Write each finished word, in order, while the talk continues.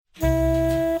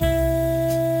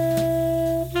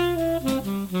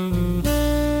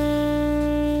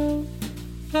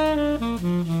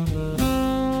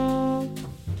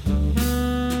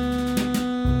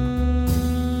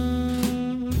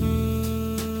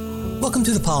Welcome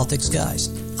to the Politics Guys.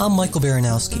 I'm Michael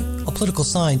Baranowski, a political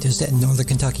scientist at Northern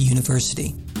Kentucky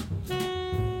University.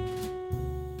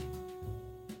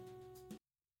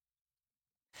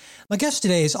 My guest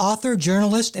today is author,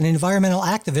 journalist, and environmental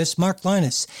activist Mark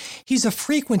Lynas. He's a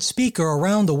frequent speaker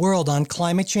around the world on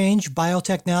climate change,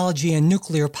 biotechnology, and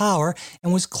nuclear power,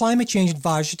 and was climate change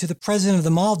advisor to the president of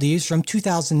the Maldives from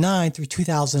 2009 through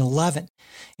 2011.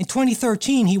 In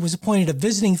 2013, he was appointed a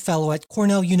visiting fellow at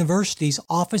Cornell University's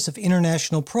Office of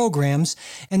International Programs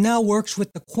and now works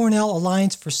with the Cornell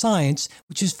Alliance for Science,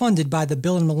 which is funded by the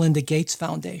Bill and Melinda Gates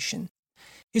Foundation.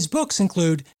 His books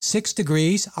include 6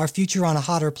 Degrees, Our Future on a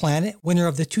Hotter Planet, winner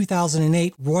of the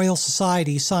 2008 Royal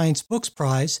Society Science Books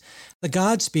Prize, The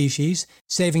God Species,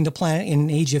 Saving the Planet in an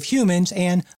Age of Humans,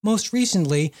 and, most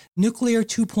recently, Nuclear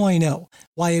 2.0,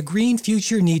 Why a Green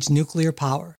Future Needs Nuclear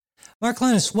Power. Mark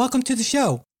Lynas, welcome to the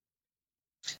show.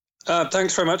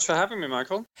 Thanks very much for having me,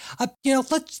 Michael.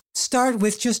 Let's start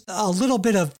with just a little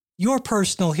bit of your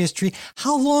personal history.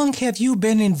 How long have you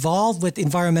been involved with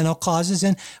environmental causes,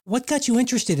 and what got you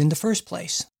interested in the first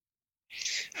place?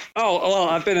 Oh, well,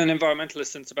 I've been an environmentalist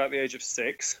since about the age of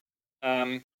 6.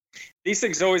 These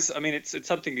things always, it's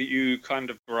something that you kind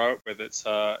of grow up with. It's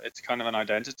kind of an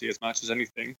identity as much as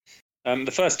anything.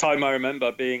 The first time I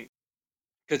remember being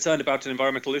concerned about an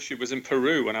environmental issue was in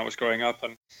Peru when I was growing up,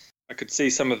 and I could see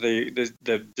some of the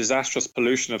disastrous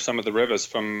pollution of some of the rivers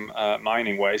from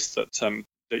mining waste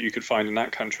that you could find in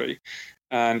that country.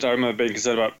 And I remember being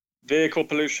concerned about vehicle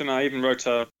pollution. I even wrote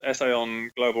an essay on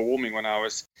global warming when I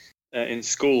was in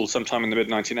school sometime in the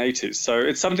mid-1980s. So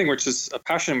it's something which is a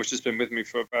passion which has been with me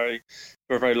for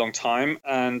a very long time.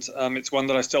 And it's one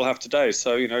that I still have today.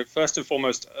 So, first and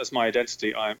foremost, as my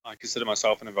identity, I consider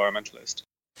myself an environmentalist.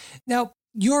 Now,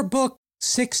 your book,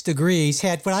 6 Degrees,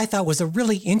 had what I thought was a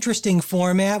really interesting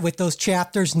format with those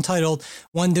chapters entitled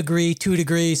 1 degree, 2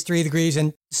 degrees, 3 degrees,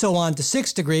 and so on to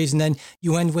 6 degrees. And then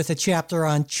you end with a chapter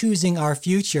on choosing our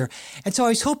future. And so I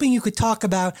was hoping you could talk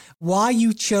about why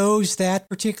you chose that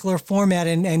particular format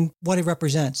and what it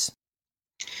represents.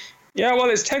 Yeah, well,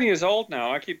 it's 10 years old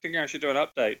now. I keep thinking I should do an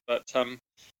update, but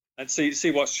let's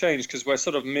see what's changed, because we're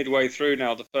sort of midway through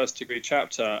now the first degree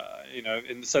chapter,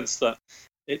 in the sense that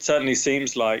it certainly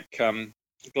seems like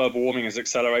global warming is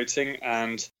accelerating,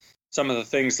 and some of the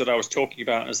things that I was talking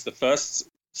about as the first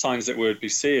signs that we would be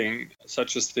seeing,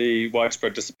 such as the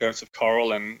widespread disappearance of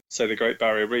coral and, say, the Great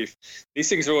Barrier Reef, these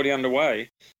things are already underway.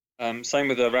 Same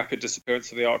with the rapid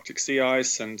disappearance of the Arctic sea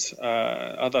ice and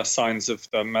other signs of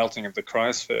the melting of the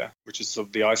cryosphere, which is sort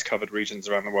of the ice-covered regions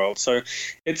around the world. So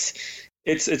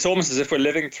it's almost as if we're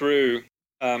living through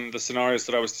the scenarios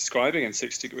that I was describing in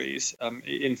 6 Degrees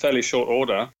in fairly short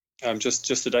order,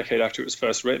 just a decade after it was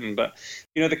first written. But,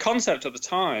 the concept at the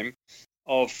time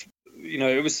of,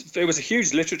 it was a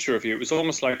huge literature review. It was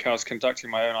almost like I was conducting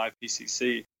my own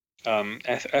IPCC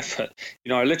effort.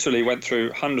 I literally went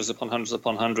through hundreds upon hundreds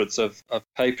upon hundreds of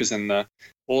papers in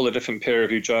all the different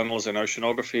peer-reviewed journals in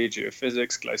oceanography,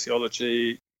 geophysics,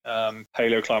 glaciology,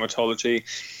 paleoclimatology.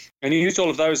 And you used all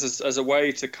of those as a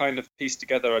way to kind of piece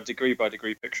together a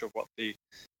degree-by-degree picture of what the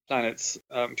planet's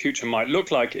future might look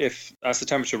like as the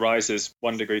temperature rises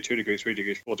 1 degree, 2 degrees, 3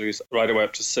 degrees, 4 degrees, right away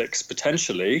up to 6,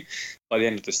 potentially, by the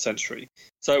end of this century.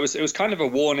 So it was kind of a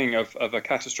warning of a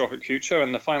catastrophic future,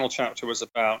 and the final chapter was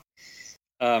about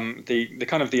the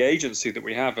kind of the agency that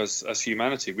we have as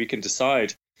humanity. We can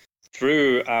decide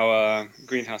through our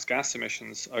greenhouse gas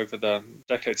emissions over the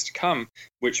decades to come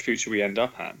which future we end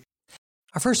up at.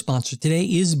 Our first sponsor today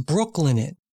is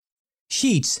Brooklinen.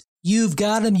 Sheets, you've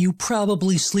got them. You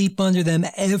probably sleep under them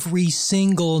every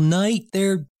single night.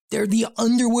 They're the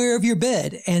underwear of your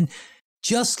bed. And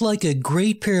just like a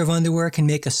great pair of underwear can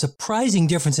make a surprising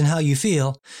difference in how you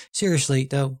feel, seriously,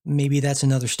 though maybe that's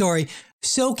another story,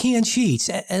 so can sheets.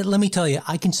 And let me tell you,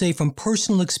 I can say from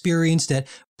personal experience that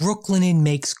Brooklinen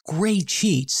makes great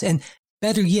sheets. And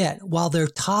better yet, while they're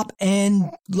top-end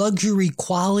luxury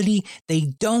quality, they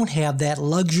don't have that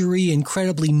luxury,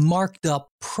 incredibly marked up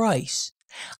price.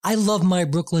 I love my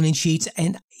Brooklinen sheets,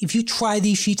 and if you try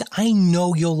these sheets, I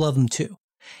know you'll love them too.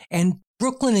 And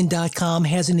Brooklinen.com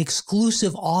has an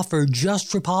exclusive offer just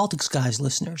for Politics Guys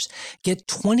listeners. Get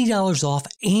 $20 off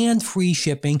and free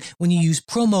shipping when you use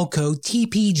promo code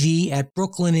TPG at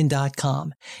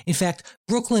Brooklinen.com. In fact,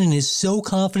 Brooklinen is so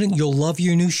confident you'll love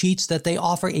your new sheets that they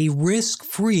offer a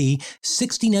risk-free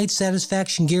 60-night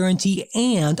satisfaction guarantee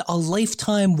and a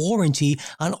lifetime warranty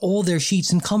on all their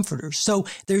sheets and comforters. So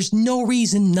there's no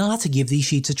reason not to give these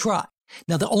sheets a try.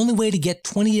 Now, the only way to get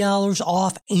 $20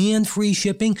 off and free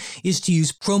shipping is to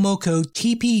use promo code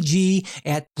TPG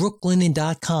at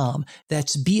brooklinen.com.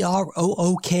 That's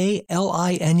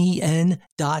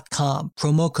BROOKLINEN.com.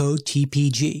 Promo code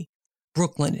TPG.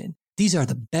 Brooklinen. These are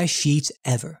the best sheets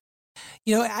ever.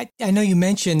 You know, I know you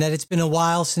mentioned that it's been a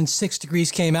while since 6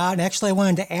 Degrees came out. And actually, I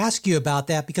wanted to ask you about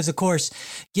that because, of course,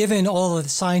 given all of the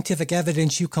scientific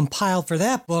evidence you compiled for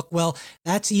that book, well,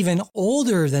 that's even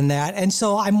older than that. And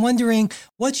so I'm wondering,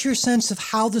 what's your sense of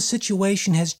how the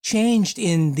situation has changed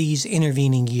in these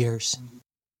intervening years?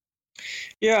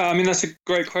 Yeah, I mean, that's a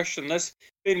great question. There's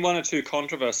been one or two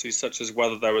controversies, such as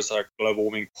whether there was a global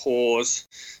warming pause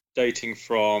dating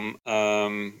from,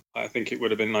 I think it would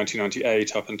have been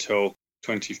 1998 up until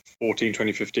 2014,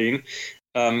 2015.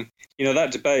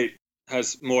 That debate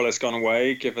has more or less gone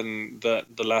away, given that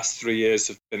the last 3 years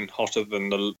have been hotter than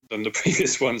the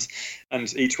previous ones,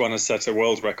 and each one has set a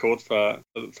world record for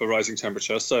rising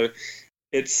temperature. So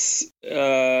it's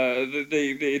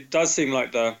it does seem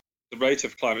like the rate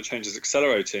of climate change is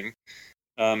accelerating,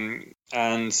 and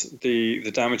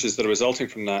the damages that are resulting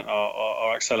from that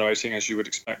are accelerating, as you would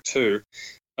expect too.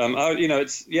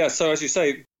 So as you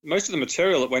say, most of the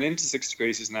material that went into 6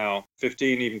 Degrees is now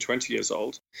 15, even 20 years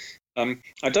old.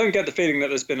 I don't get the feeling that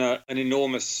there's been an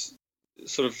enormous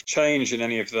sort of change in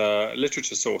any of the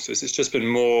literature sources. It's just been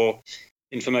more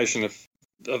information of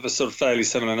a sort of fairly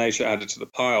similar nature added to the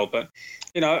pile. But,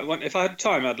 if I had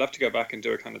time, I'd love to go back and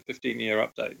do a kind of 15-year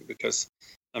update, because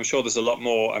I'm sure there's a lot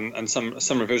more and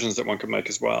some revisions that one could make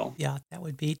as well. Yeah, that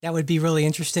would be really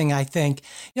interesting, I think.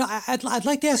 I'd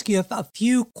like to ask you a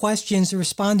few questions to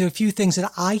respond to a few things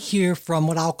that I hear from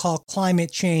what I'll call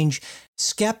climate change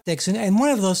skeptics. And one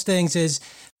of those things is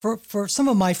for some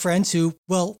of my friends who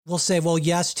will say, well,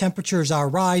 yes, temperatures are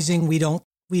rising. We don't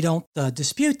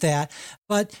dispute that,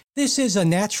 but this is a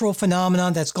natural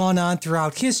phenomenon that's gone on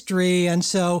throughout history. And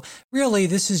so really,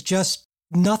 this is just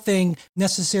nothing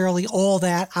necessarily all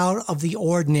that out of the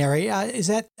ordinary. I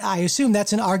assume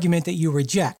that's an argument that you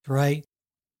reject, right?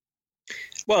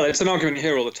 Well, it's an argument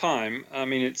here all the time. I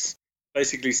mean, it's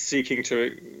basically seeking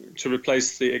to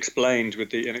replace the explained with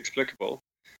the inexplicable.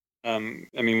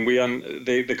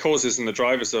 The causes and the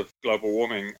drivers of global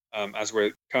warming, as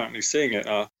we're currently seeing it,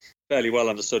 are fairly well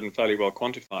understood and fairly well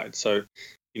quantified. So,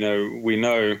 we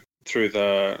know through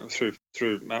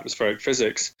atmospheric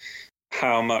physics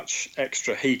how much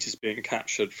extra heat is being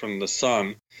captured from the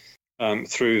sun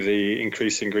through the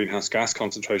increasing greenhouse gas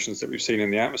concentrations that we've seen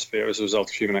in the atmosphere as a result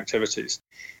of human activities.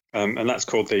 And that's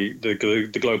called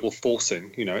the global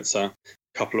forcing. It's a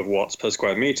couple of watts per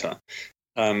square meter.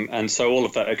 And so all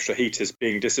of that extra heat is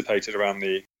being dissipated around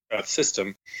the Earth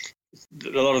system. A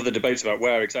lot of the debates about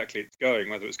where exactly it's going,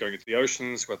 whether it's going into the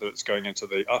oceans, whether it's going into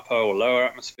the upper or lower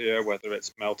atmosphere, whether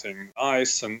it's melting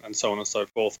ice, and so on and so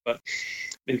forth. But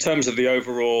in terms of the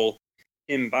overall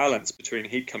imbalance between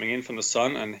heat coming in from the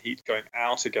sun and heat going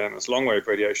out again as long-wave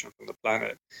radiation from the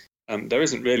planet, there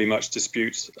isn't really much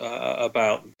dispute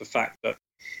about the fact that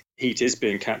heat is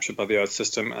being captured by the Earth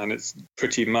system, and it's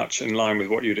pretty much in line with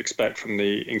what you'd expect from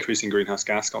the increasing greenhouse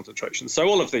gas concentration. So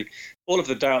all of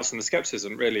the doubts and the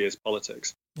skepticism really is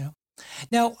politics. Yeah.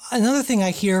 Now, another thing I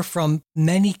hear from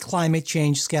many climate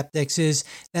change skeptics is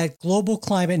that global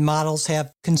climate models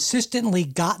have consistently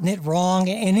gotten it wrong,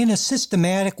 and in a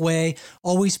systematic way,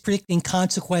 always predicting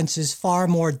consequences far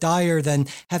more dire than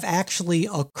have actually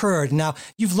occurred. Now,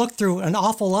 you've looked through an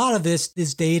awful lot of this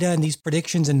data and these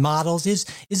predictions and models. Is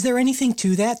there anything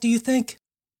to that, do you think?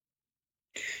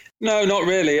 No, not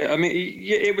really. I mean,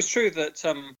 it was true that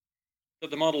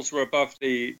the models were above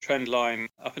the trend line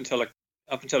up until a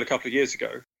couple of years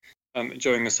ago,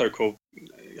 during the so-called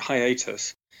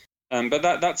hiatus. But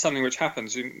that's something which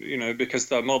happens, because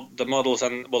the models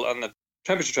and the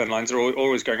temperature trend lines are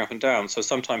always going up and down. So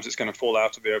sometimes it's going to fall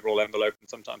out of the overall envelope, and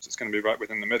sometimes it's going to be right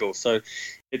within the middle. So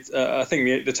I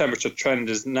think the temperature trend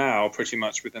is now pretty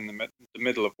much within the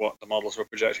middle of what the models were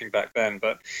projecting back then.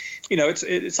 But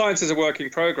science is a work in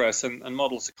progress, and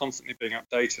models are constantly being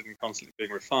updated and constantly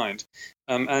being refined.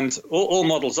 And all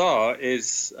models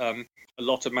is a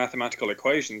lot of mathematical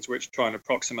equations which try and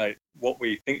approximate what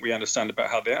we think we understand about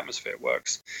how the atmosphere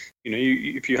works.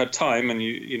 If you had time and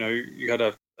you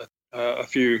had a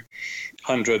few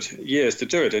hundred years to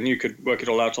do it, and you could work it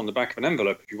all out on the back of an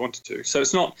envelope if you wanted to. So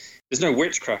there's no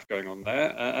witchcraft going on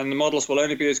there, and the models will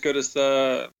only be as good as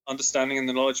the understanding and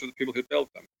the knowledge of the people who built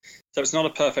them. So it's not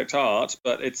a perfect art,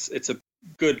 but it's a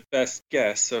good best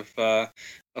guess of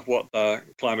what the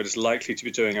climate is likely to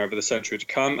be doing over the century to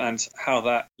come, and how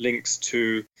that links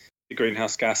to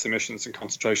greenhouse gas emissions and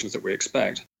concentrations that we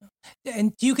expect.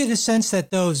 And do you get a sense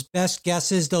that those best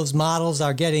guesses, those models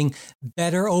are getting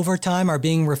better over time, are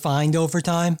being refined over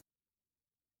time?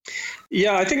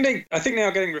 Yeah, I think they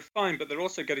are getting refined, but they're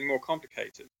also getting more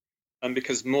complicated. And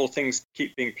because more things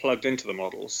keep being plugged into the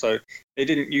models. So they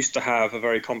didn't used to have a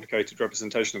very complicated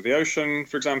representation of the ocean,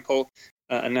 for example,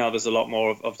 and now there's a lot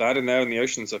more of that in there, and the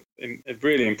ocean's a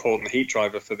really important heat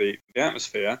driver for the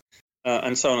atmosphere,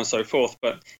 and so on and so forth.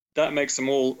 But that makes them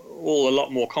all a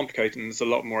lot more complicated, and there's a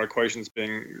lot more equations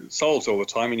being solved all the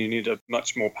time, and you need a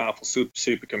much more powerful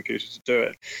supercomputer to do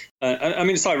it. I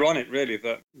mean, it's ironic, really,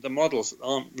 that the models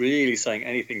aren't really saying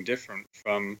anything different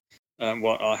from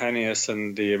what Arrhenius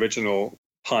and the original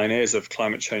pioneers of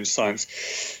climate change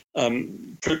science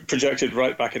projected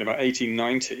right back in about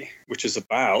 1890, which is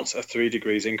about a 3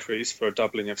 degrees increase for a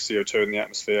doubling of CO2 in the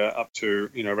atmosphere up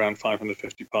to around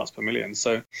 550 parts per million.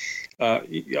 So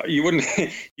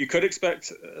you could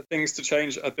expect things to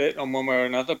change a bit on one way or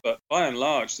another, but by and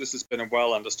large, this has been a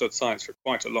well understood science for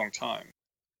quite a long time.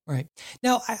 Right.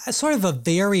 Now, sort of a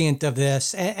variant of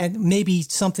this, and maybe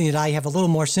something that I have a little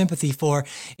more sympathy for,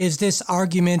 is this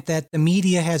argument that the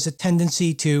media has a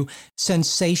tendency to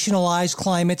sensationalize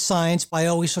climate science by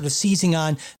always sort of seizing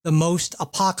on the most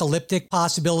apocalyptic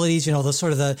possibilities, the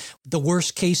sort of the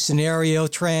worst case scenario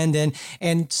trend.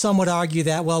 And some would argue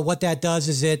that, well, what that does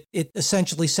is it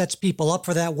essentially sets people up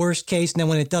for that worst case. And then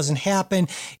when it doesn't happen,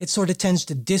 it sort of tends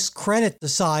to discredit the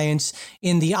science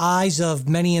in the eyes of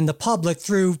many in the public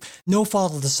through no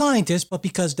fault of the scientists, but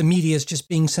because the media is just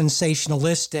being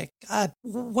sensationalistic.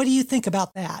 What do you think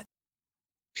about that?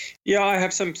 Yeah, I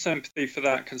have some sympathy for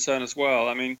that concern as well.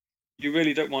 I mean, you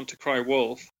really don't want to cry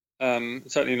wolf,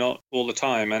 certainly not all the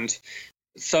time. And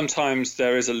sometimes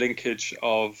there is a linkage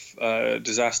of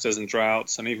disasters and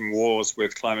droughts and even wars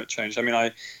with climate change. I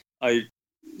mean, I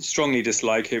strongly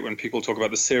dislike it when people talk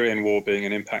about the Syrian war being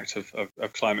an impact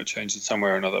of climate change in some way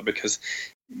or another, because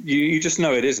you just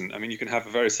know it isn't. I mean, you can have a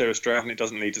very serious drought and it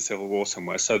doesn't lead to civil war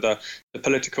somewhere. So the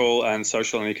political and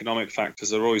social and economic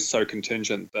factors are always so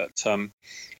contingent that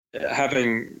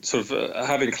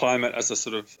having climate as a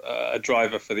sort of a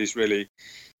driver for these really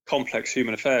complex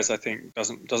human affairs, I think,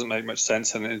 doesn't make much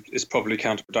sense, and it is probably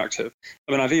counterproductive.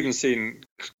 I mean, I've even seen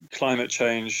climate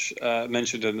change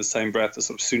mentioned in the same breath as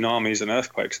sort of tsunamis and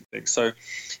earthquakes and things. So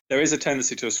there is a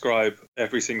tendency to ascribe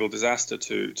every single disaster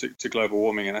to global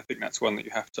warming, and I think that's one that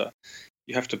you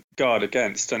have to guard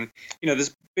against. And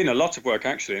there's been a lot of work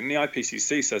actually, and the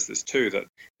IPCC says this too, that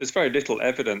there's very little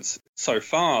evidence so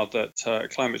far that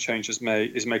climate change is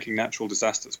making natural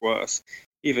disasters worse.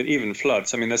 Even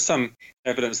floods. I mean, there's some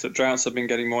evidence that droughts have been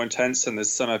getting more intense, and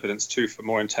there's some evidence too for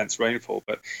more intense rainfall.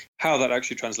 But how that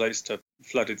actually translates to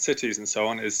flooded cities and so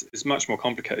on is much more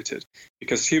complicated,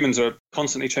 because humans are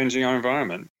constantly changing our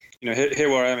environment. Here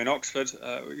where I am in Oxford,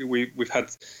 we've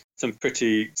had some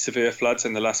pretty severe floods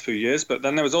in the last few years, but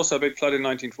then there was also a big flood in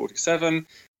 1947.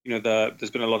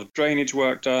 There's been a lot of drainage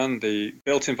work done. The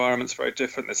built environment's very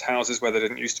different. There's houses where there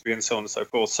didn't used to be, and so on and so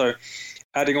forth. So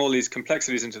adding all these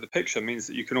complexities into the picture means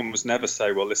that you can almost never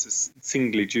say, well, this is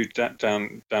singly due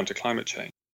down to climate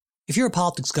change. If you're a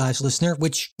Politics Guys listener,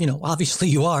 which, obviously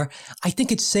you are, I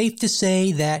think it's safe to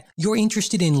say that you're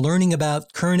interested in learning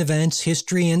about current events,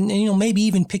 history, and maybe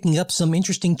even picking up some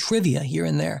interesting trivia here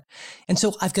and there. And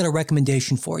so I've got a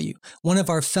recommendation for you. One of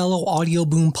our fellow Audio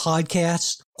Boom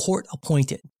podcasts, Court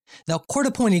Appointed. Now,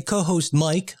 court-appointed co-host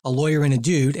Mike, a lawyer and a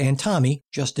dude, and Tommy,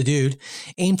 just a dude,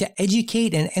 aim to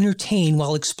educate and entertain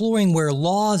while exploring where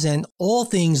laws and all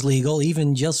things legal,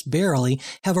 even just barely,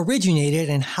 have originated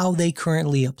and how they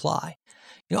currently apply.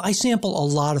 I sample a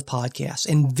lot of podcasts,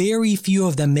 and very few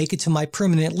of them make it to my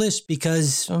permanent list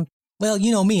because, well,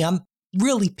 you know me, I'm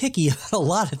really picky about a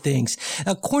lot of things.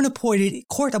 Now, Court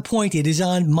Appointed is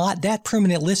on that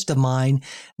permanent list of mine,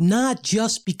 not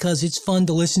just because it's fun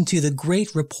to listen to the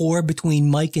great rapport between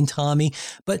Mike and Tommy,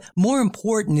 but more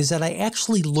important is that I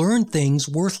actually learned things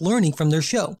worth learning from their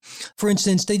show. For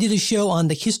instance, they did a show on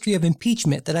the history of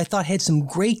impeachment that I thought had some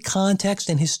great context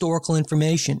and historical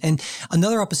information. And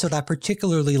another episode I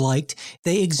particularly liked,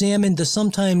 they examined the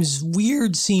sometimes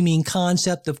weird-seeming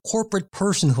concept of corporate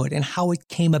personhood and how it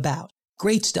came about.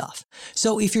 Great stuff.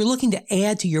 So if you're looking to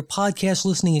add to your podcast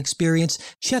listening experience,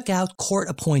 check out Court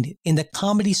Appointed in the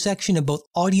comedy section of both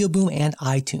Audio Boom and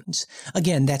iTunes.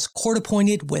 Again, that's Court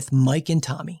Appointed with Mike and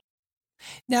Tommy.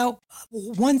 Now,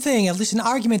 one thing, at least an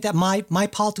argument that my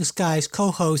Politics Guys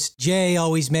co-host Jay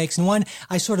always makes, and one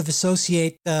I sort of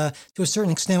associate to a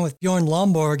certain extent with Bjorn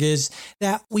Lomborg, is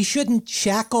that we shouldn't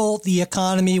shackle the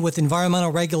economy with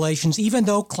environmental regulations, even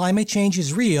though climate change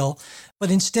is real.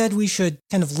 but instead we should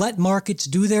kind of let markets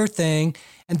do their thing.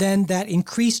 And then that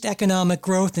increased economic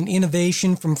growth and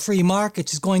innovation from free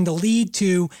markets is going to lead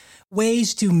to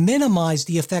ways to minimize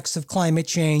the effects of climate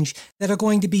change that are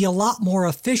going to be a lot more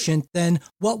efficient than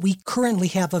what we currently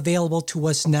have available to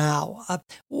us now.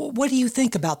 What do you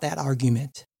think about that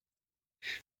argument?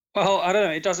 Well, I don't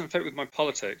know. It doesn't fit with my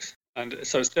politics. And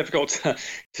so it's difficult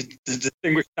to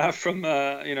distinguish that from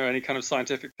any kind of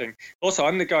scientific thing. Also,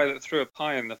 I'm the guy that threw a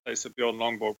pie in the face of Bjorn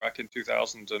Lomborg back in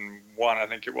 2001, I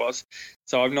think it was.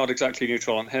 So I'm not exactly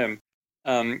neutral on him.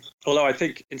 Although I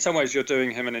think in some ways you're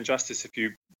doing him an injustice if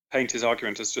you paint his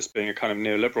argument as just being a kind of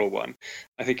neoliberal one.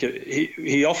 I think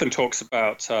he often talks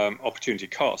about opportunity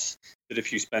costs, that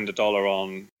if you spend $1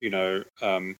 on,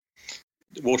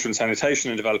 water and sanitation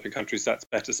in developing countries, that's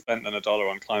better spent than $1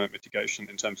 on climate mitigation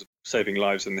in terms of saving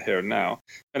lives in the here and now.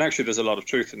 And actually, there's a lot of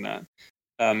truth in that.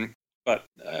 But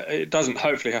it doesn't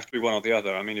hopefully have to be one or the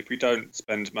other. I mean, if we don't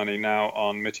spend money now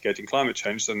on mitigating climate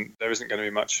change, then there isn't going to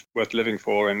be much worth living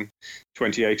for in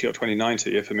 2080 or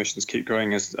 2090 if emissions keep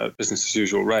growing as business as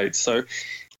usual rates. So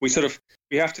we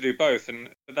have to do both, and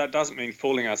that doesn't mean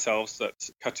fooling ourselves that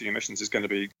cutting emissions is going to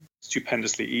be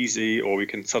stupendously easy, or we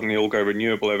can suddenly all go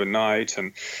renewable overnight,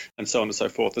 and so on and so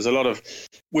forth. There's a lot of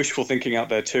wishful thinking out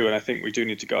there too, and I think we do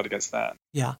need to guard against that.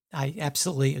 Yeah, I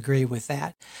absolutely agree with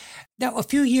that. Now, a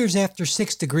few years after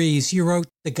 6 Degrees, you wrote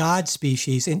The God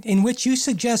Species, in which you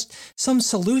suggest some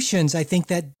solutions, I think,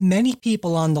 that many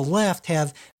people on the left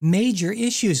have major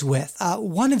issues with.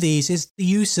 One of these is the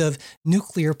use of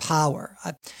nuclear power.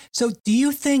 So do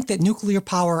you think that nuclear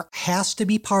power has to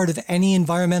be part of any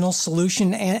environmental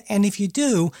solution? And if you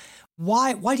do,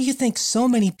 why do you think so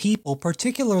many people,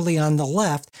 particularly on the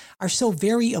left, are so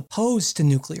very opposed to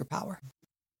nuclear power?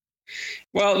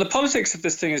 Well, the politics of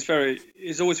this thing is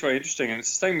always very interesting, and it's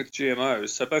the same with GMOs.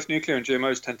 So both nuclear and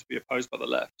GMOs tend to be opposed by the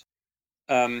left.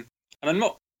 And I'm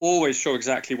not always sure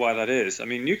exactly why that is. I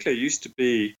mean, nuclear used to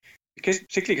be,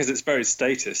 particularly because it's very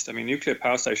statist. I mean, nuclear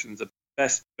power stations are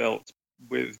best built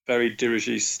with very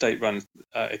dirigé state-run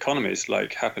economies,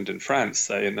 like happened in France,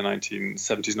 say, in the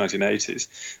 1970s, 1980s,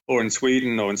 or in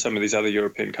Sweden, or in some of these other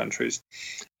European countries.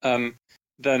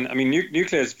 Then, I mean,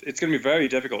 nuclear, it's going to be very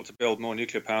difficult to build more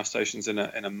nuclear power stations in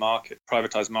a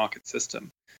privatized market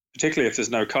system, particularly if there's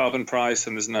no carbon price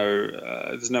and there's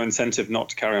no incentive not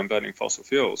to carry on burning fossil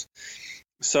fuels.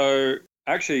 So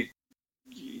actually,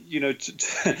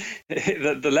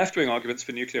 the left-wing arguments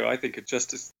for nuclear, I think, are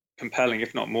just as compelling,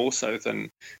 if not more so,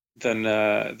 than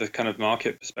the kind of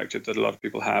market perspective that a lot of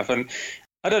people have. And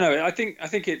I don't know. I think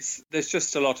there's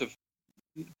just a lot of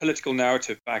political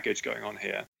narrative baggage going on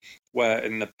here, where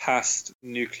in the past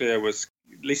nuclear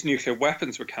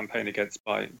weapons were campaigned against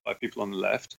by people on the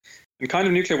left, and kind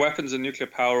of nuclear weapons and nuclear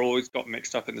power always got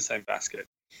mixed up in the same basket.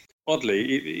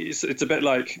 Oddly, it's a bit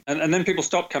like, and then people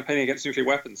stopped campaigning against nuclear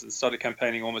weapons and started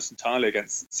campaigning almost entirely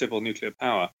against civil nuclear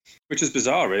power, which is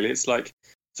bizarre, really. It's like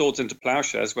swords into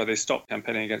plowshares, where they stopped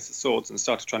campaigning against the swords and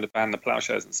started trying to ban the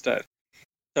plowshares instead.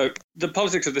 So the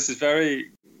politics of this is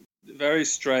very, very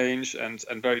strange and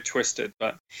very twisted,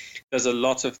 but there's a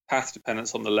lot of path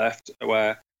dependence on the left,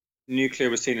 where nuclear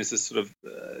was seen as this sort of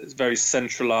very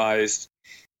centralized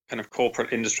kind of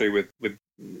corporate industry with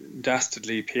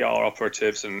dastardly PR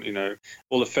operatives, and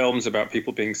all the films about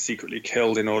people being secretly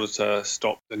killed in order to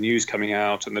stop the news coming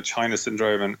out, and the China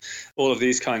syndrome, and all of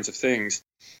these kinds of things.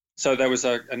 So there was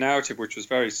a narrative which was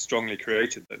very strongly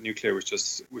created that nuclear was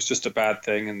just a bad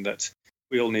thing, and that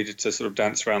we all needed to sort of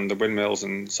dance around the windmills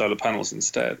and solar panels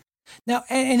instead. Now,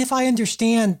 and if I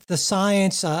understand the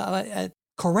science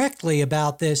correctly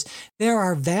about this, there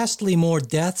are vastly more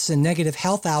deaths and negative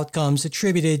health outcomes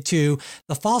attributed to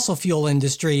the fossil fuel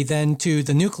industry than to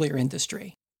the nuclear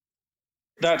industry.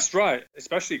 That's right,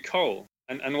 especially coal.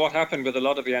 And what happened with a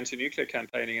lot of the anti-nuclear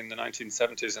campaigning in the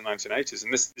 1970s and 1980s,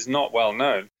 and this is not well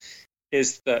known,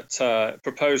 is that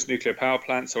proposed nuclear power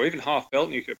plants, or even half-built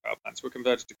nuclear power plants, were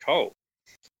converted to coal.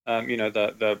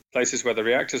 The places where the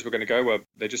reactors were going to go, where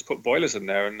they just put boilers in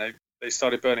there and they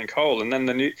started burning coal, and then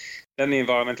the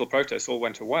environmental protests all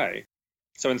went away.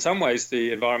 So in some ways,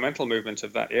 the environmental movement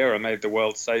of that era made the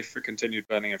world safe for continued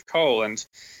burning of coal, and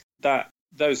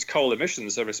those coal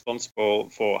emissions are responsible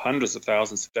for hundreds of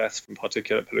thousands of deaths from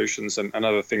particulate pollutions and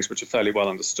other things which are fairly well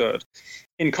understood.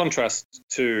 In contrast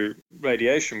to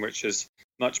radiation, which is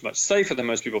much, much safer than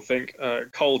most people think,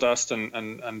 coal dust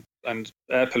and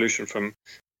air pollution from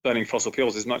burning fossil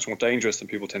fuels is much more dangerous than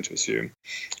people tend to assume.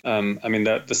 I mean,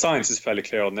 the science is fairly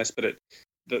clear on this, but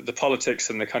the politics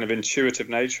and the kind of intuitive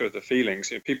nature of the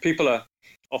feelings. People are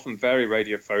often very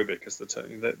radiophobic, as the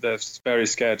term. They're very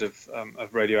scared of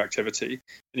radioactivity,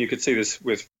 and you could see this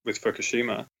with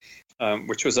Fukushima,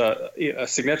 which was a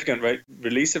significant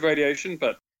release of radiation,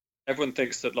 but everyone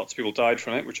thinks that lots of people died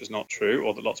from it, which is not true,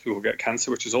 or that lots of people get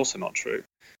cancer, which is also not true.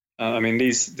 I mean,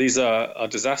 these are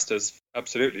disasters,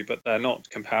 absolutely, but they're not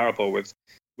comparable with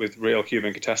real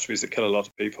human catastrophes that kill a lot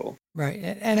of people. Right.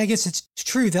 And I guess it's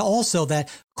true that also that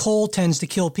coal tends to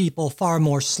kill people far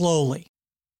more slowly.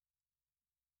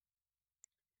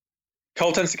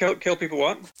 Coal tends to kill people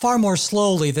what? Far more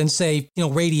slowly than, say,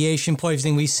 radiation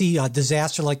poisoning. We see a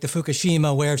disaster like the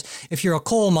Fukushima, whereas if you're a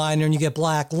coal miner and you get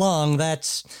black lung,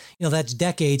 that's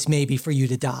decades maybe for you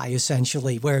to die,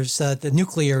 essentially, whereas the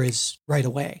nuclear is right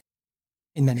away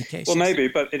in many cases. Well, maybe,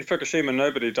 but in Fukushima,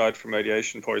 nobody died from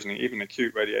radiation poisoning, even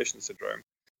acute radiation syndrome.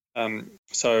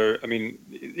 So, I mean,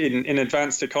 in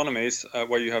advanced economies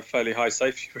where you have fairly high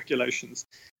safety regulations,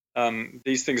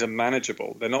 these things are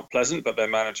manageable. They're not pleasant, but they're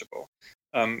manageable.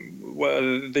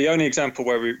 Well, the only example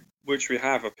which we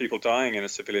have of people dying in a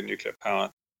civilian nuclear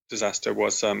power disaster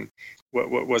was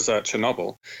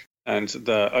Chernobyl, and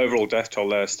the overall death toll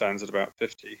there stands at about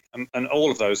 50, and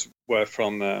all of those were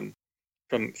from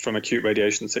acute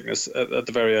radiation sickness at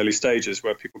the very early stages,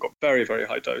 where people got very, very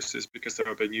high doses because they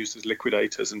were being used as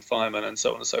liquidators and firemen and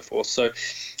so on and so forth. So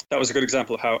that was a good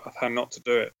example of how not to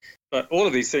do it. But all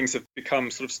of these things have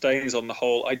become sort of stains on the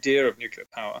whole idea of nuclear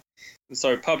power. And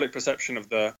so public perception of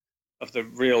the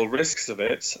real risks of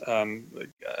it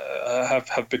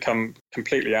have become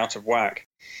completely out of whack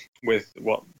with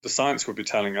what the science would be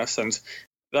telling us. And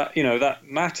that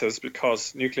matters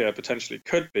because nuclear potentially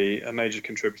could be a major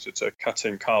contributor to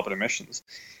cutting carbon emissions.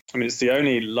 I mean, it's the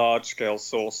only large-scale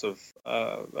source of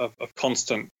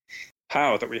constant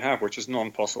power that we have, which is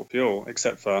non-fossil fuel,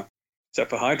 except for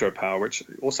hydropower, which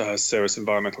also has serious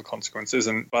environmental consequences.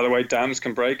 And by the way, dams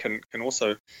can break and can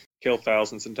also kill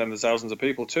thousands and tens of thousands of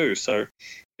people too. So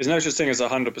there's no such thing as a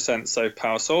 100% safe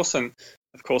power source. And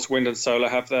of course, wind and solar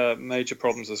have their major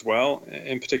problems as well,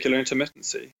 in particular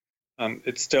intermittency.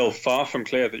 It's still far from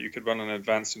clear that you could run an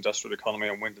advanced industrial economy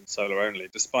on wind and solar only,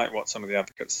 despite what some of the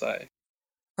advocates say.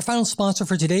 Our final sponsor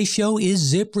for today's show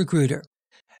is ZipRecruiter.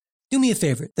 Do me a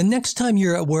favor. The next time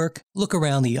you're at work, look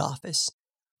around the office.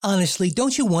 Honestly,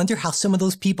 don't you wonder how some of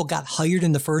those people got hired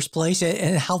in the first place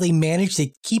and how they managed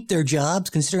to keep their jobs,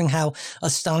 considering how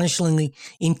astonishingly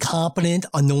incompetent,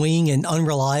 annoying, and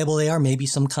unreliable they are? Maybe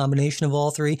some combination of all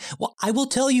three. Well, I will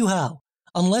tell you how.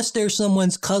 Unless they're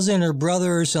someone's cousin or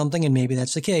brother or something, and maybe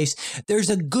that's the case, there's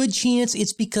a good chance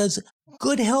it's because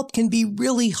good help can be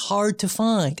really hard to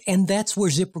find. And that's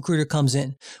where ZipRecruiter comes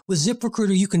in. With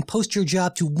ZipRecruiter, you can post your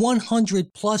job to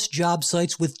 100 plus job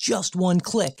sites with just one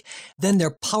click. Then their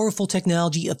powerful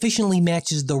technology efficiently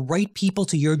matches the right people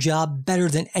to your job better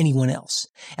than anyone else.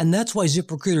 And that's why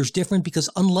ZipRecruiter is different, because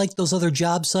unlike those other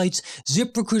job sites,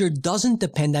 ZipRecruiter doesn't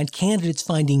depend on candidates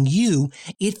finding you,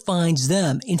 it finds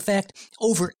them. In fact,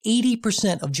 over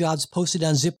 80% of jobs posted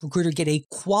on ZipRecruiter get a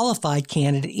qualified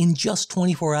candidate in just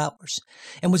 24 hours.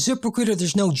 And with ZipRecruiter,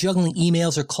 there's no juggling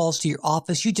emails or calls to your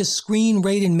office. You just screen,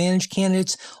 rate, and manage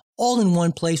candidates all in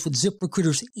one place with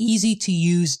ZipRecruiter's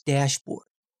easy-to-use dashboard.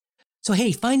 So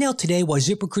hey, find out today why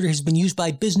ZipRecruiter has been used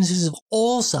by businesses of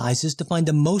all sizes to find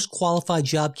the most qualified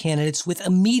job candidates with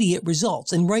immediate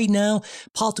results. And right now,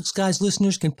 Politics Guys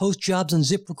listeners can post jobs on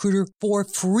ZipRecruiter for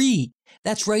free.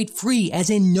 That's right, free, as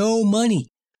in no money.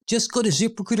 Just go to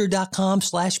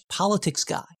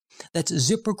ZipRecruiter.com/politicsguy. That's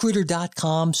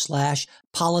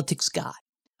ZipRecruiter.com/politicsguy.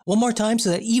 One more time, so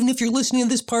that even if you're listening to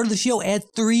this part of the show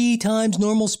at 3 times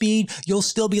normal speed, you'll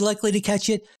still be likely to catch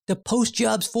it. To post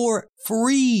jobs for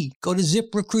free, go to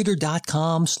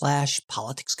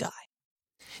ZipRecruiter.com/politicsguy.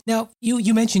 Now,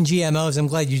 you mentioned GMOs. I'm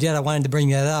glad you did. I wanted to bring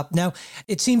that up. Now,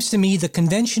 it seems to me the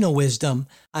conventional wisdom,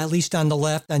 at least on the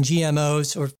left, on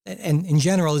GMOs and in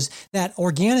general, is that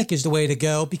organic is the way to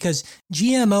go, because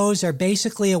GMOs are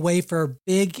basically a way for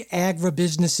big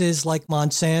agribusinesses like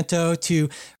Monsanto to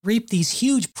reap these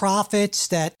huge profits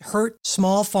that hurt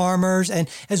small farmers, and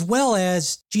as well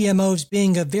as GMOs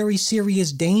being a very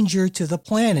serious danger to the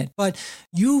planet. But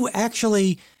you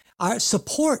actually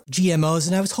support GMOs,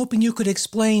 and I was hoping you could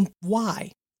explain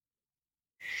why.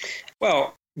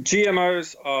 Well,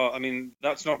 GMOs are, I mean,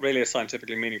 that's not really a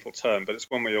scientifically meaningful term, but it's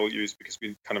one we all use because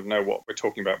we kind of know what we're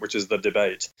talking about, which is the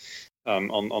debate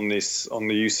on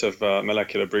the use of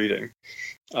molecular breeding.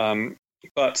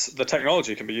 But the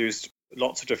technology can be used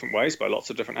lots of different ways by lots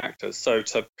of different actors. So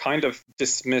to kind of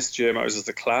dismiss GMOs as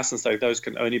a class and say those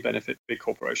can only benefit big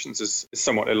corporations is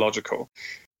somewhat illogical.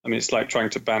 I mean, it's like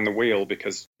trying to ban the wheel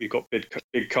because we've got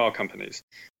big car companies,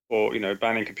 or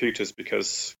banning computers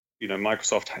because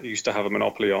Microsoft used to have a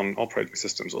monopoly on operating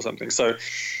systems or something. So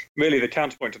really the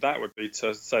counterpoint to that would be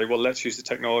to say, well, let's use the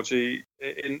technology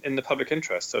in the public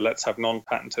interest. So let's have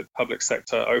non-patented public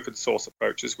sector open source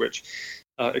approaches which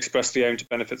expressly aim to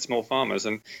benefit small farmers.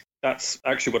 And that's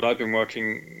actually what I've been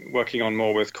working on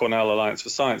more with Cornell Alliance for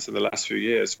Science in the last few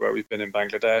years, where we've been in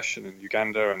Bangladesh and in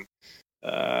Uganda and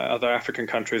other African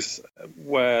countries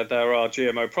where there are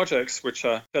GMO projects which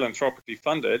are philanthropically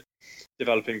funded,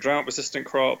 developing drought-resistant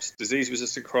crops,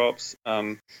 disease-resistant crops,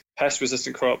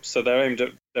 pest-resistant crops. So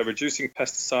they're reducing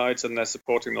pesticides and they're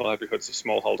supporting the livelihoods of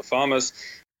smallholder farmers,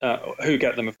 who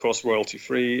get them, of course,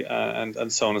 royalty-free,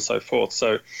 and so on and so forth.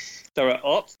 So there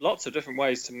are lots of different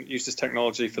ways to use this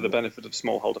technology for the benefit of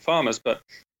smallholder farmers, but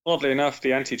oddly enough,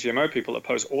 the anti-GMO people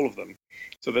oppose all of them.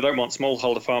 So they don't want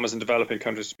smallholder farmers in developing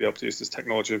countries to be able to use this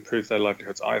technology to improve their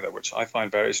livelihoods either, which I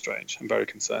find very strange and very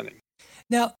concerning.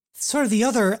 Now, sort of the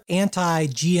other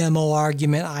anti-GMO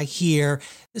argument I hear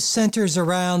centers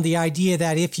around the idea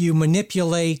that if you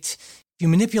manipulate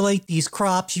these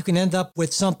crops, you can end up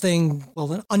with something,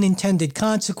 unintended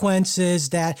consequences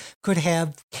that could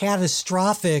have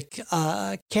catastrophic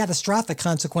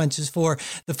consequences for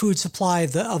the food supply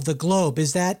of the globe.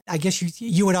 Is that, I guess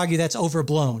you would argue that's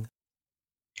overblown?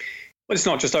 Well, it's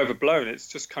not just overblown. It's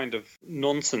just kind of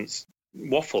nonsense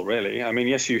waffle, really. I mean,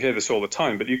 yes, you hear this all the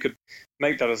time, but you could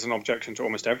make that as an objection to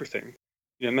almost everything.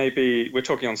 Maybe we're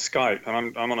talking on Skype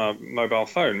and I'm on a mobile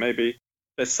phone. Maybe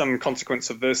there's some consequence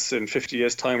of this in 50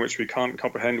 years' time which we can't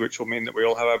comprehend, which will mean that we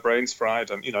all have our brains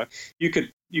fried. And you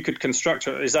could construct.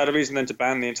 Is that a reason then to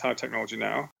ban the entire technology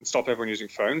now and stop everyone using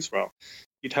phones? Well,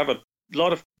 you'd have a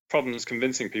lot of problems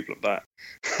convincing people of that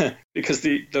because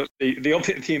the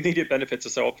immediate benefits are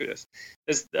so obvious.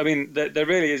 There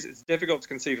really is. It's difficult to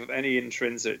conceive of any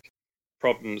intrinsic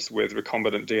problems with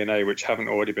recombinant DNA which haven't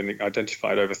already been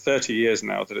identified over 30 years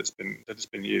now that it's been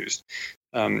used.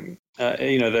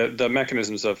 The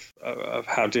mechanisms of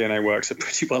how DNA works are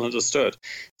pretty well understood.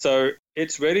 So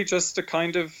it's really just a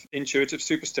kind of intuitive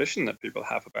superstition that people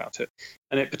have about it.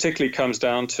 And it particularly comes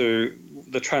down to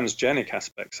the transgenic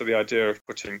aspect. So the idea of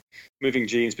moving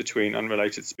genes between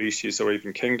unrelated species or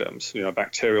even kingdoms, a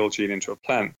bacterial gene into a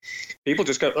plant. People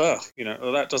just go,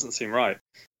 that doesn't seem right.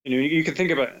 You can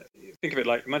think of it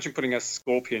like, imagine putting a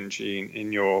scorpion gene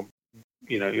in your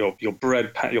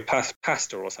bread, your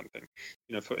pasta or something,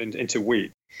 into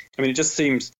wheat. I mean, it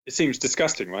seems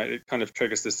disgusting, right? It kind of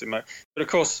triggers this. But of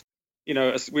course,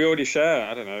 as we already share,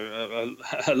 I don't know,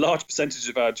 a large percentage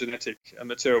of our genetic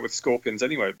material with scorpions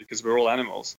anyway, because we're all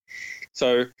animals.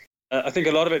 So I think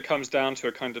a lot of it comes down to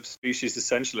a kind of species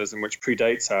essentialism, which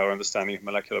predates our understanding of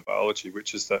molecular biology,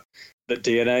 which is that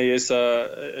DNA is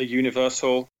a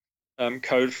universal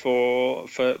code for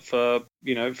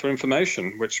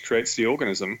information, which creates the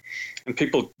organism, and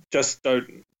people just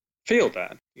don't feel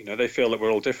that. They feel that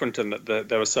we're all different and that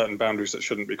there are certain boundaries that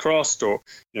shouldn't be crossed, or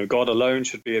God alone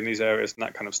should be in these areas and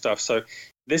that kind of stuff. So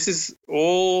this is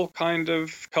all kind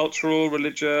of cultural,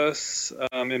 religious,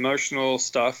 emotional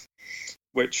stuff,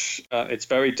 which it's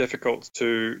very difficult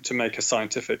to make a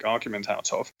scientific argument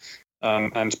out of.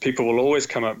 And people will always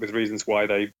come up with reasons why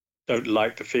they don't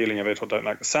like the feeling of it or don't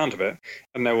like the sound of it.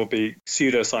 And there will be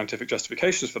pseudo-scientific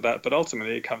justifications for that. But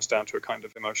ultimately, it comes down to a kind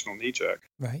of emotional knee-jerk.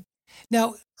 Right.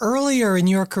 Now, earlier in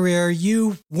your career,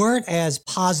 you weren't as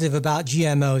positive about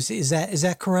GMOs. Is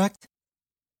that correct?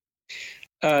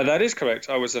 That is correct.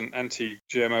 I was an anti-GMO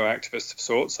activist of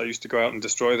sorts. I used to go out and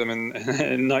destroy them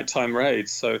in nighttime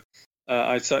raids. So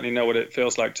I certainly know what it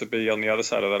feels like to be on the other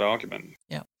side of that argument.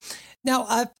 Yeah.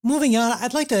 Now, moving on,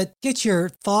 I'd like to get your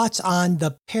thoughts on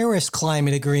the Paris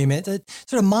Climate Agreement.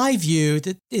 Sort of my view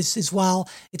that is while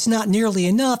it's not nearly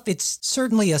enough, it's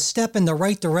certainly a step in the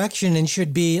right direction and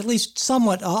should be at least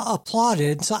somewhat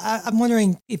applauded. So I'm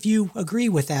wondering if you agree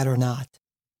with that or not.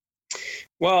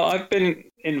 Well, I've been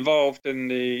involved in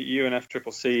the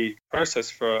UNFCCC process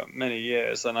for many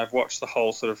years, and I've watched the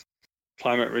whole sort of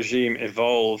climate regime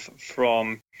evolve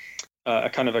from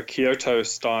a kind of a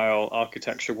Kyoto-style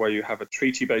architecture where you have a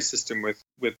treaty-based system with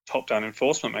top-down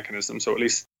enforcement mechanisms, or at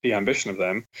least the ambition of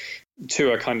them,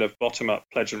 to a kind of bottom-up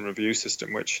pledge and review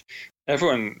system, which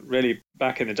everyone really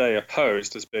back in the day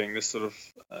opposed as being this sort of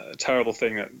terrible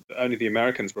thing that only the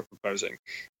Americans were proposing.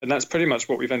 And that's pretty much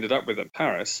what we've ended up with at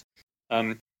Paris.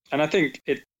 And I think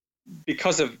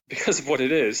because of what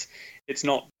it is, it's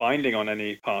not binding on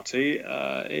any party.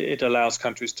 It allows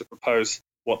countries to propose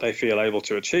what they feel able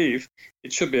to achieve.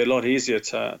 It should be a lot easier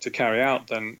to carry out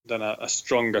than a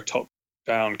stronger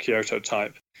top-down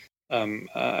Kyoto-type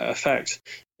effect.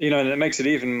 And it makes it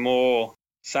even more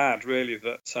sad, really,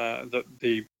 that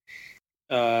the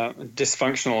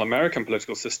dysfunctional American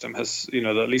political system has,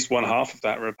 that at least one half of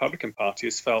that Republican Party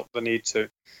has felt the need to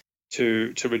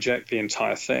reject the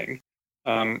entire thing.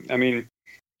 I mean,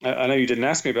 I know you didn't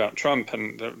ask me about Trump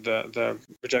and the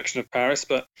rejection of Paris,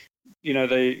 but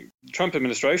the Trump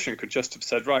administration could just have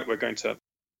said, right, we're going to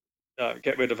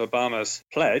get rid of Obama's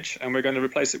pledge and we're going to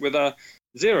replace it with a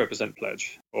 0%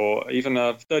 pledge or even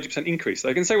a 30% increase.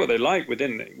 They can say what they like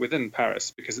within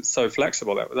Paris because it's so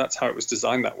flexible. That's how it was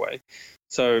designed that way.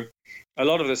 So a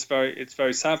lot of this it's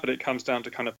very sad, but it comes down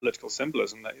to kind of political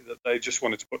symbolism that they just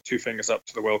wanted to put two fingers up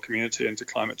to the world community and to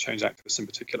climate change activists in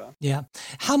particular. Yeah.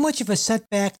 How much of a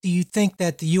setback do you think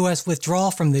that the U.S. withdrawal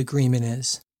from the agreement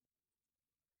is?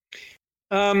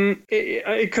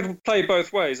 It could play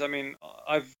both ways. I mean,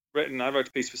 I wrote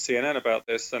a piece for CNN about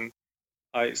this, and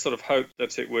I sort of hoped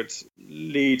that it would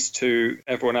lead to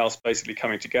everyone else basically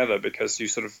coming together because you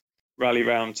sort of rally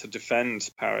round to defend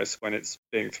Paris when it's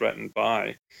being threatened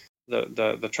by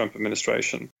the Trump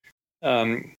administration.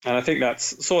 And I think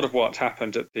that's sort of what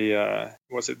happened at the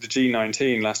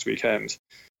G19 last weekend.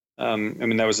 I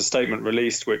mean, there was a statement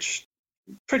released which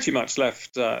pretty much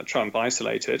left Trump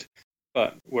isolated,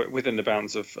 but within the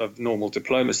bounds of normal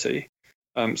diplomacy.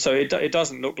 So it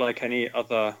doesn't look like any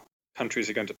other countries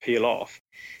are going to peel off.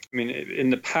 I mean, in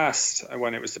the past,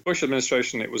 when it was the Bush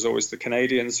administration, it was always the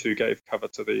Canadians who gave cover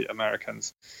to the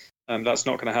Americans. That's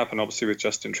not going to happen, obviously, with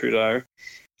Justin Trudeau.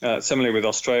 Similarly with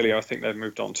Australia, I think they've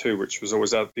moved on too, which was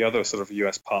always the other sort of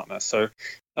US partner. So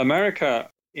America,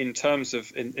 in terms of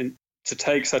to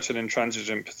take such an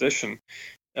intransigent position,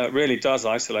 really does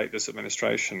isolate this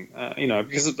administration,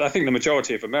 because I think the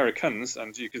majority of Americans,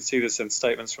 and you can see this in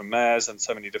statements from mayors and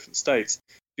so many different states,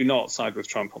 do not side with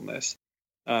Trump on this.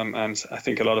 And I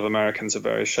think a lot of Americans are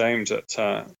very ashamed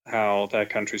at how their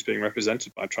country is being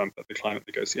represented by Trump at the climate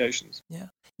negotiations. Yeah.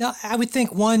 Now, I would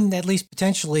think one, at least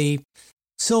potentially,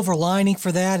 silver lining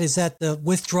for that is that the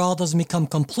withdrawal doesn't become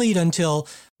complete until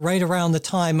right around the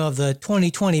time of the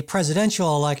 2020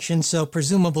 presidential election. So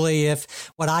presumably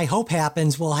if what I hope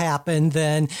happens will happen,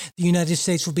 then the United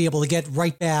States will be able to get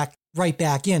right back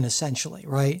in, essentially,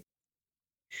 right?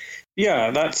 Yeah,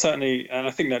 that's certainly, and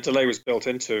I think that delay was built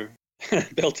into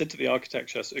the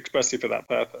architecture expressly for that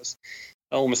purpose,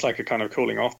 almost like a kind of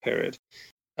cooling off period.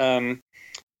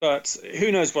 But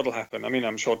who knows what will happen? I mean,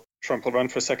 I'm sure Trump will run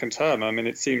for a second term. I mean,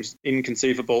 it seems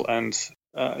inconceivable, and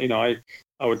I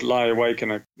would lie awake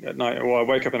at night, or I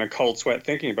wake up in a cold sweat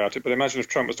thinking about it. But imagine if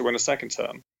Trump was to win a second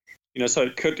term, so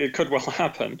it could well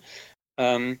happen,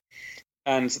 and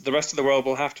the rest of the world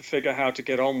will have to figure how to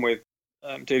get on with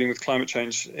dealing with climate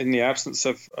change in the absence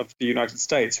of the United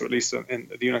States, or at least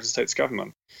in the United States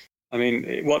government. I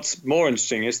mean, what's more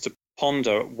interesting is to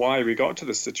ponder why we got to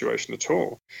this situation at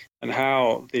all and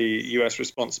how the US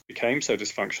response became so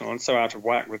dysfunctional and so out of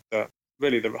whack with the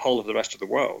whole of the rest of the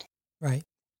world. Right.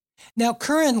 Now,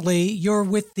 currently, you're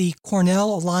with the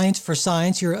Cornell Alliance for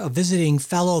Science. You're a visiting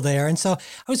fellow there. And so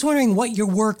I was wondering what your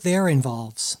work there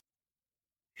involves.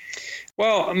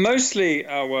 Well, mostly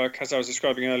our work, as I was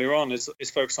describing earlier on, is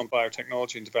focused on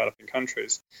biotechnology in developing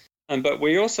countries. But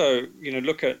we also,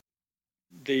 look at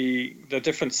the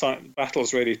different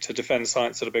battles really to defend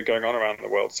science that have been going on around the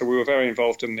world. So we were very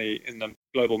involved in the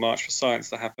Global March for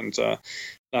Science that happened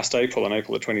last April, on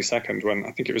April the 22nd, when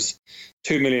I think it was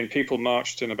 2 million people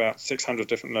marched in about 600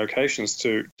 different locations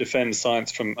to defend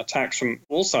science from attacks from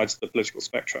all sides of the political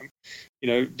spectrum.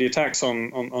 The attacks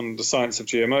on the science of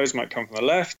GMOs might come from the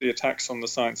left, the attacks on the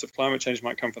science of climate change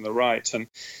might come from the right, and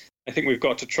I think we've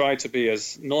got to try to be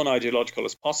as non-ideological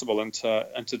as possible and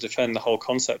to defend the whole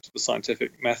concept of the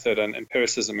scientific method and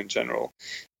empiricism in general.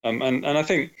 And I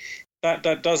think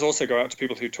that does also go out to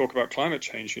people who talk about climate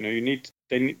change. You need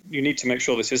to make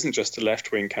sure this isn't just a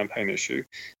left-wing campaign issue,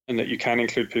 and that you can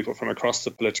include people from across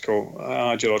the political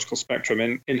ideological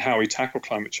spectrum in how we tackle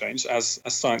climate change as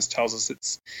science tells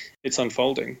us it's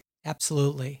unfolding.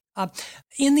 Absolutely.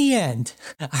 In the end,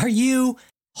 are you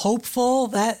hopeful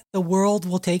that the world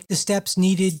will take the steps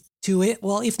needed to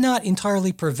if not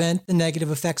entirely prevent the negative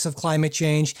effects of climate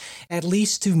change, at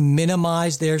least to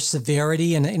minimize their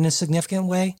severity in a significant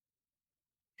way?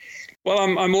 Well,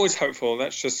 I'm always hopeful.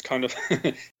 That's just kind of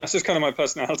my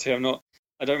personality. I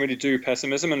don't really do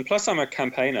pessimism, and plus I'm a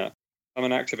campaigner. I'm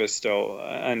an activist still,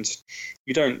 and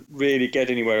you don't really get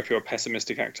anywhere if you're a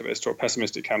pessimistic activist or a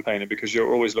pessimistic campaigner, because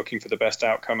you're always looking for the best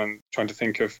outcome and trying to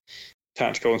think of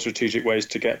tactical and strategic ways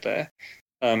to get there.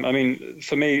 I mean,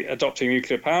 for me, adopting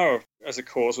nuclear power as a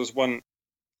cause was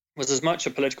as much a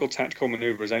political tactical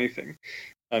maneuver as anything.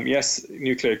 Yes,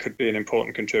 nuclear could be an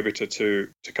important contributor to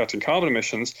cutting carbon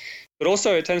emissions, but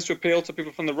also it tends to appeal to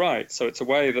people from the right. So it's a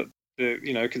way that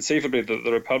conceivably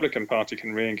the Republican Party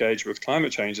can re-engage with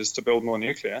climate change is to build more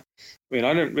nuclear. I mean,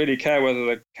 I don't really care whether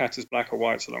the cat is black or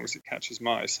white so long as it catches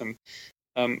mice. And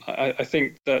I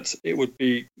think that it would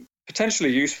be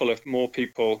potentially useful if more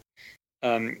people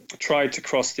tried to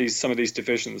cross some of these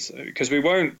divisions, because we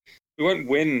won't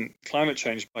win climate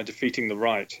change by defeating the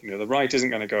right. The right isn't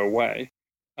going to go away.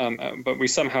 But we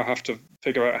somehow have to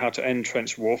figure out how to end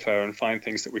trench warfare and find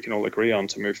things that we can all agree on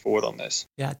to move forward on this.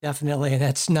 Yeah, definitely. And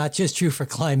that's not just true for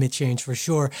climate change, for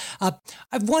sure. I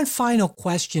have one final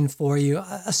question for you.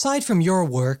 Aside from your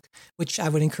work, which I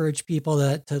would encourage people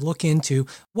to look into,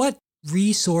 what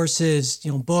resources,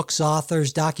 books,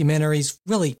 authors, documentaries,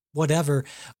 really whatever,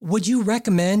 would you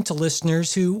recommend to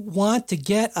listeners who want to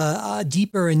get a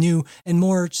deeper and new and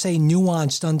more, say,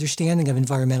 nuanced understanding of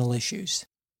environmental issues?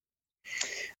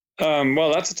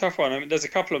 Well, that's a tough one. I mean, there's a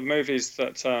couple of movies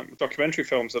documentary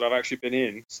films that I've actually been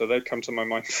in, so they come to my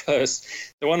mind first.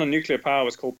 The one on nuclear power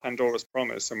was called Pandora's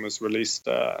Promise and was released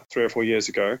 3 or 4 years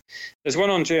ago. There's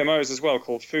one on GMOs as well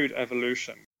called Food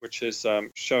Evolution, which is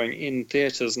showing in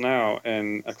theaters now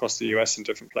across the US in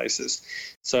different places.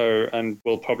 So, and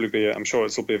will probably be, I'm sure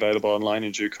it will be available online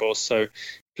in due course. So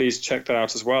please check that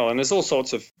out as well. And there's all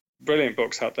sorts of brilliant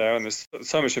books out there, and there's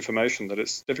so much information that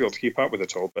it's difficult to keep up with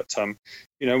it all. But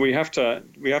we have to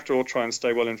all try and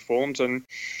stay well informed. And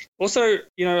also,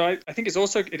 I think it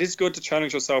is good to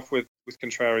challenge yourself with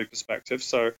contrary perspectives.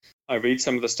 So I read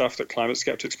some of the stuff that climate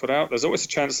skeptics put out. There's always a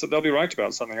chance that they'll be right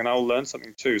about something, and I'll learn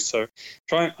something too. So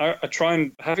I try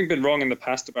and, having been wrong in the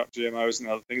past about GMOs and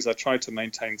other things, I try to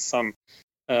maintain some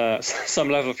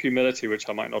level of humility, which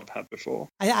I might not have had before.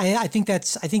 I think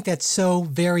that's so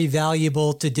very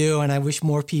valuable to do, and I wish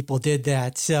more people did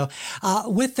that. So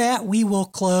with that, we will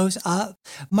close.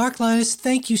 Mark Lynas,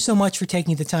 thank you so much for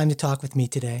taking the time to talk with me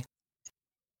today.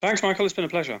 Thanks, Michael. It's been a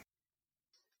pleasure.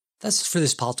 That's it for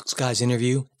this Politics Guys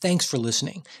interview. Thanks for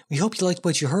listening. We hope you liked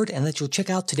what you heard and that you'll check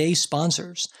out today's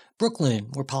sponsors.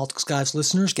 Brooklinen, where Politics Guys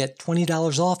listeners get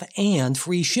 $20 off and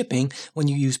free shipping when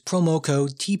you use promo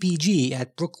code TPG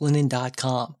at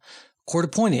brooklinen.com. Court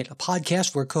Appointed, a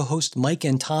podcast where co-hosts Mike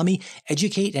and Tommy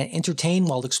educate and entertain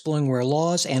while exploring where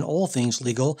laws and all things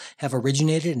legal have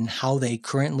originated and how they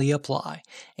currently apply.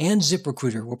 And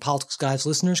ZipRecruiter, where Politics Guys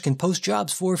listeners can post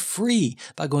jobs for free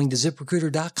by going to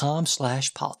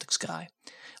ziprecruiter.com/politicsguy.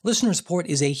 Listener support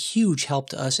is a huge help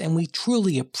to us, and we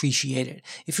truly appreciate it.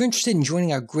 If you're interested in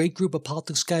joining our great group of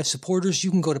Politics Guys supporters,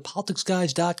 you can go to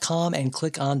politicsguys.com and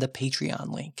click on the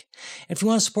Patreon link. And if you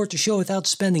want to support the show without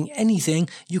spending anything,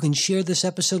 you can share this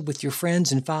episode with your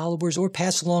friends and followers or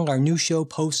pass along our new show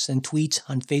posts and tweets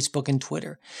on Facebook and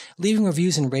Twitter. Leaving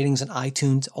reviews and ratings on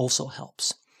iTunes also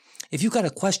helps. If you've got a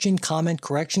question, comment,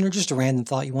 correction, or just a random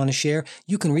thought you want to share,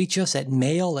 you can reach us at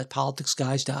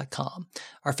mail@politicsguys.com.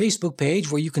 Our Facebook page,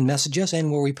 where you can message us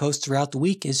and where we post throughout the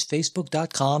week, is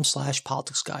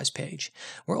facebook.com/politicsguys page.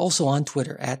 We're also on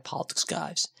Twitter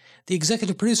 @politicsguys. The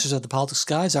executive producers of the Politics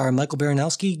Guys are Michael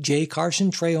Baranowski, Jay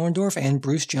Carson, Trey Orndorff, and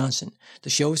Bruce Johnson. The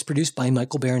show is produced by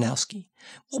Michael Baranowski.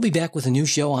 We'll be back with a new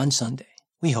show on Sunday.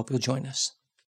 We hope you'll join us.